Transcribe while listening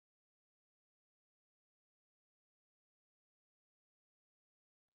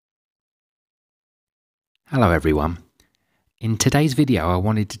Hello everyone. In today's video I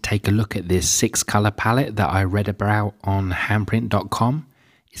wanted to take a look at this 6-color palette that I read about on handprint.com.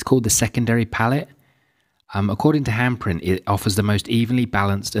 It's called the secondary palette. According to Handprint, it offers the most evenly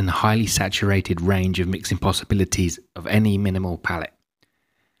balanced and highly saturated range of mixing possibilities of any minimal palette.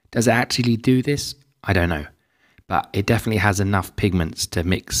 Does it actually do this? I don't know, but it definitely has enough pigments to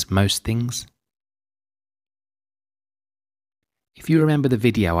mix most things. If you remember the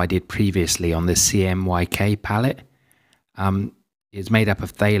video I did previously on the CMYK palette, it's made up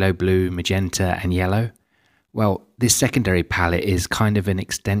of phthalo blue, magenta and yellow. Well, this secondary palette is kind of an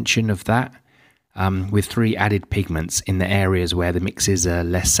extension of that, with 3 added pigments in the areas where the mixes are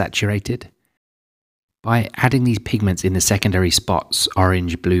less saturated. By adding these pigments in the secondary spots,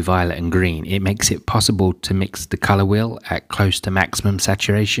 orange, blue, violet and green, it makes it possible to mix the color wheel at close to maximum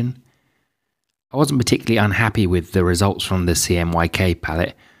saturation. I wasn't particularly unhappy with the results from the CMYK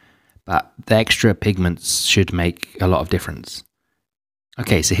palette, but the extra pigments should make a lot of difference.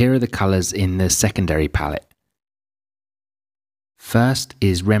 Okay, so here are the colours in the secondary palette. First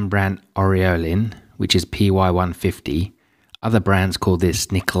is Rembrandt Aureoline, which is PY150. Other brands call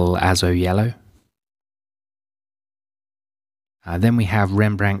this Nickel Azo Yellow. Then we have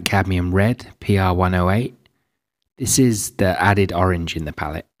Rembrandt Cadmium Red, PR108. This is the added orange in the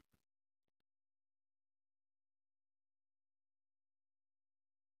palette.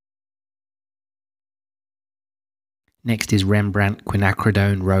 Next is Rembrandt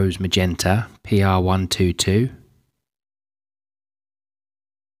Quinacridone Rose Magenta, PR122.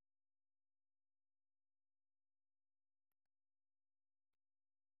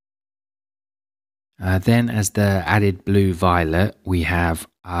 Then as the added blue violet, we have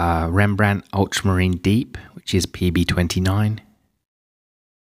Rembrandt Ultramarine Deep, which is PB29.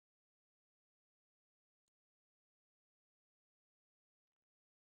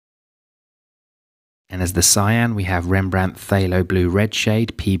 And as the cyan, we have Rembrandt Phthalo Blue Red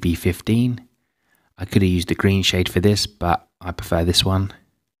shade, PB15. I could have used the green shade for this, but I prefer this one.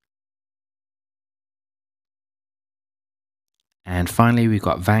 And finally, we've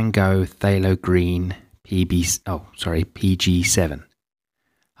got Van Gogh Phthalo Green, PG7.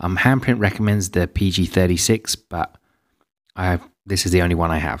 Handprint recommends the PG36, but this is the only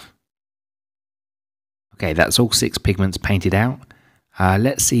one I have. Okay, that's all 6 pigments painted out.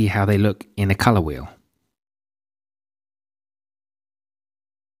 Let's see how they look in a color wheel.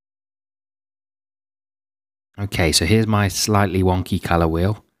 Okay, so here's my slightly wonky color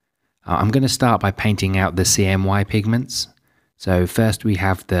wheel. I'm going to start by painting out the CMY pigments. So first we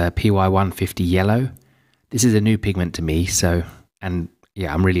have the PY150 yellow. This is a new pigment to me, and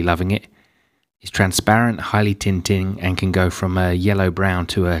I'm really loving it. It's transparent, highly tinting, and can go from a yellow-brown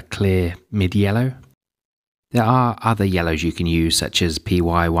to a clear mid-yellow. There are other yellows you can use, such as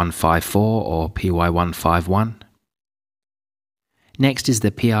PY154 or PY151. Next is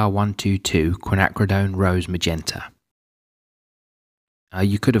the PR122 Quinacridone Rose Magenta.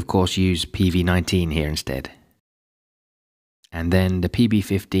 You could of course use PV19 here instead. And then the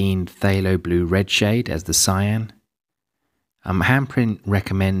PB15 Phthalo Blue Red shade as the cyan. Handprint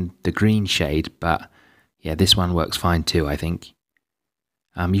recommend the green shade, but yeah, this one works fine too, I think.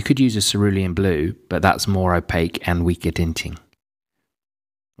 You could use a cerulean blue, but that's more opaque and weaker tinting.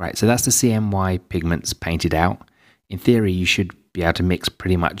 Right, so that's the CMY pigments painted out. In theory, you should be able to mix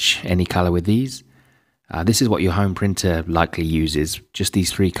pretty much any color with these. This is what your home printer likely uses, just these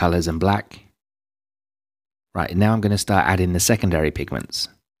 3 colors and black. Right, now I'm going to start adding the secondary pigments.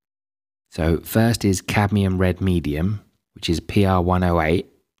 So first is Cadmium Red Medium, which is PR108.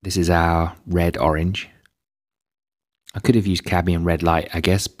 This is our red orange. I could have used Cadmium Red Light, I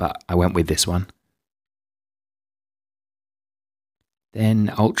guess, but I went with this one. Then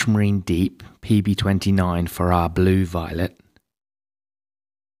Ultramarine Deep, PB29 for our blue violet.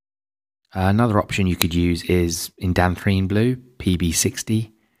 Another option you could use is Indanthrene Blue,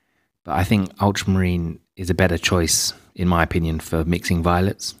 PB60, but I think Ultramarine is a better choice, in my opinion, for mixing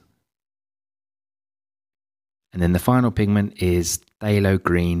violets. And then the final pigment is Phthalo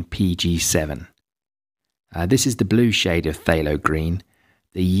Green, PG7. This is the blue shade of Phthalo Green.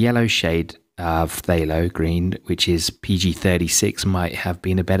 The yellow shade of Phthalo Green, which is PG36, might have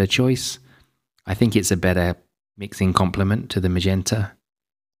been a better choice. I think it's a better mixing complement to the magenta.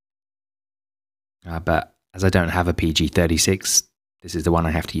 But as I don't have a PG36, this is the one I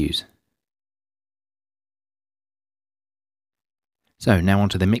have to use. So now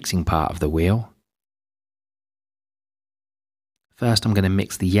onto the mixing part of the wheel. First I'm going to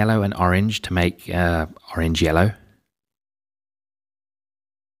mix the yellow and orange to make orange yellow.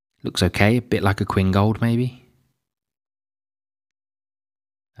 Looks okay, a bit like a Quin Gold maybe.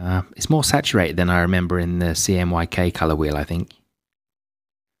 It's more saturated than I remember in the CMYK colour wheel, I think.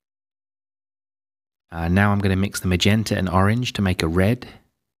 Now I'm going to mix the magenta and orange to make a red.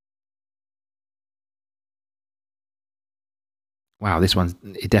 Wow, this one,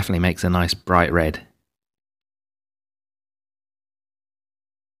 it definitely makes a nice bright red.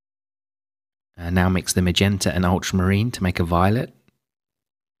 Now mix the magenta and ultramarine to make a violet.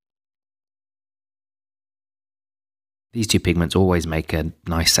 These two pigments always make a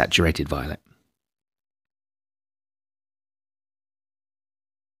nice saturated violet.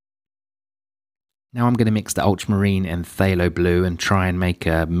 Now I'm going to mix the ultramarine and phthalo blue and try and make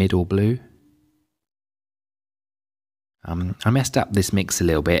a middle blue. I messed up this mix a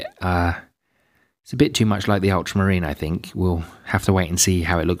little bit. It's a bit too much like the ultramarine, I think. We'll have to wait and see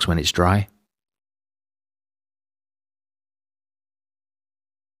how it looks when it's dry.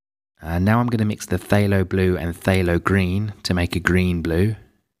 Now I'm going to mix the phthalo blue and phthalo green to make a green blue.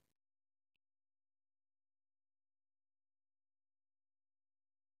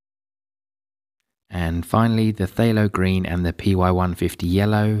 And finally the phthalo green and the PY150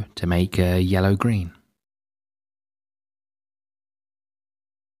 yellow to make a yellow green.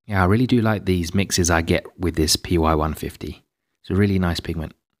 Yeah, I really do like these mixes I get with this PY150. It's a really nice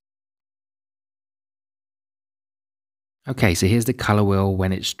pigment. Okay, so here's the colour wheel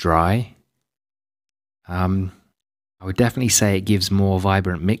when it's dry. I would definitely say it gives more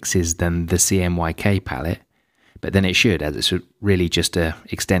vibrant mixes than the CMYK palette, but then it should, as it's really just an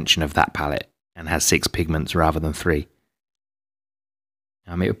extension of that palette and has 6 pigments rather than 3.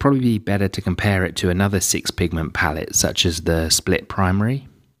 It would probably be better to compare it to another 6 pigment palette, such as the Split Primary.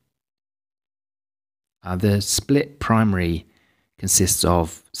 The Split Primary consists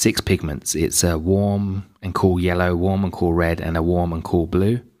of 6 pigments. It's a warm and cool yellow, warm and cool red, and a warm and cool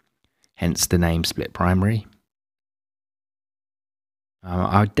blue, hence the name Split Primary.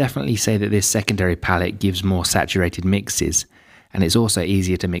 I would definitely say that this secondary palette gives more saturated mixes, and it's also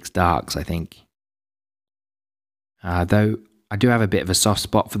easier to mix darks, I think. Though I do have a bit of a soft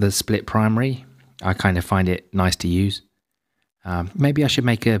spot for the Split Primary. I kind of find it nice to use. Maybe I should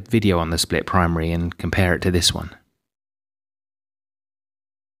make a video on the Split Primary and compare it to this one.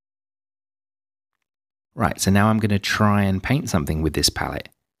 Right, so now I'm going to try and paint something with this palette.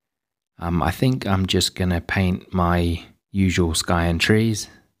 I think I'm just going to paint my usual sky and trees.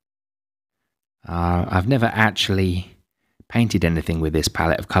 I've never actually painted anything with this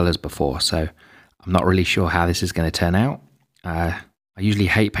palette of colours before, so I'm not really sure how this is going to turn out. I usually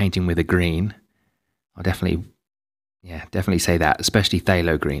hate painting with a green. I'll definitely say that, especially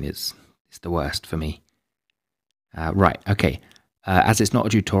phthalo green is the worst for me. Right, okay. As it's not a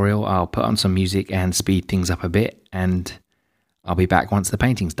tutorial, I'll put on some music and speed things up a bit, and I'll be back once the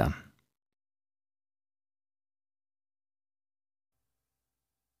painting's done.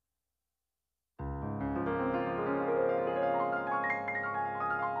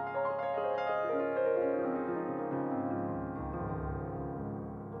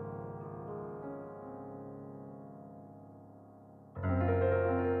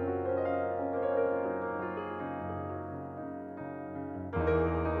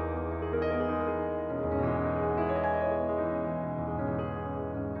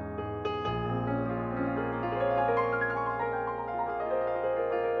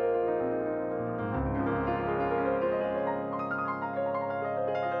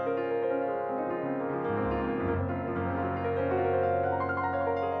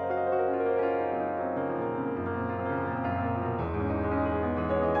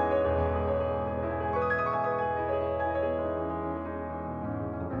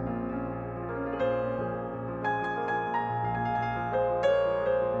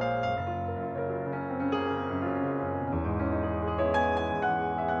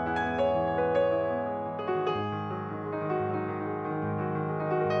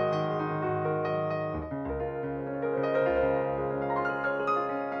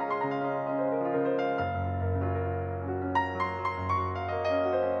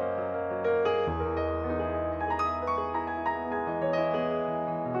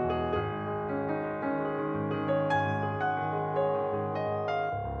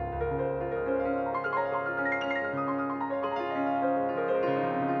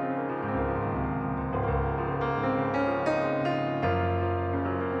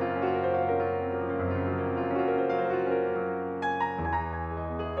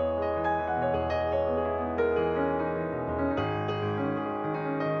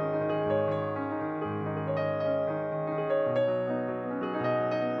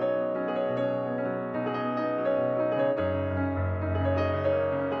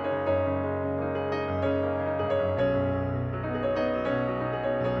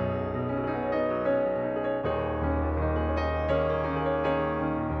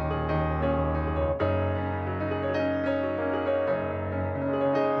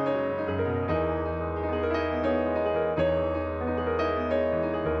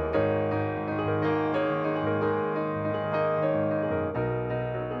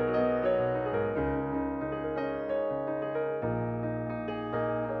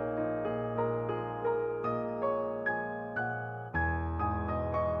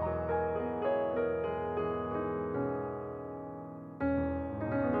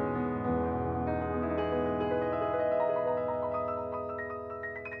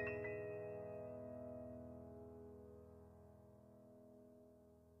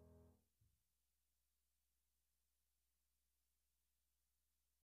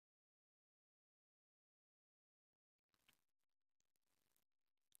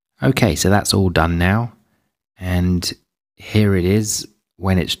 Okay, so that's all done now, and here it is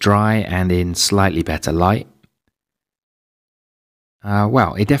when it's dry and in slightly better light.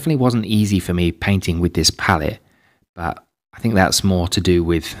 Well, it definitely wasn't easy for me painting with this palette, but I think that's more to do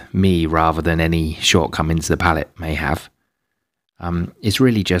with me rather than any shortcomings the palette may have. It's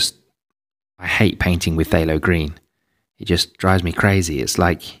really just, I hate painting with phthalo green. It just drives me crazy. It's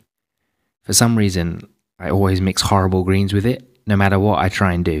like, for some reason, I always mix horrible greens with it, no matter what I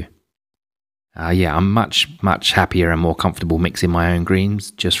try and do. Yeah, I'm much happier and more comfortable mixing my own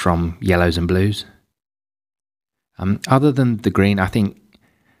greens just from yellows and blues. Other than the green, I think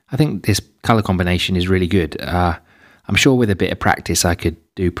this color combination is really good. I'm sure with a bit of practice I could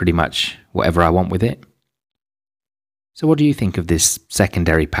do pretty much whatever I want with it. So what do you think of this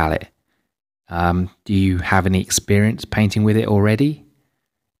secondary palette? Do you have any experience painting with it already?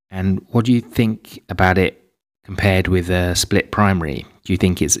 And what do you think about it compared with a split primary? Do you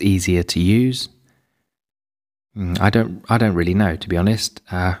think it's easier to use? I don't really know, to be honest.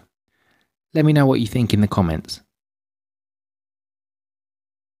 Let me know what you think in the comments.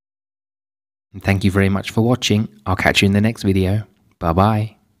 And thank you very much for watching. I'll catch you in the next video. Bye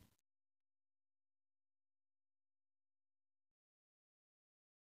bye.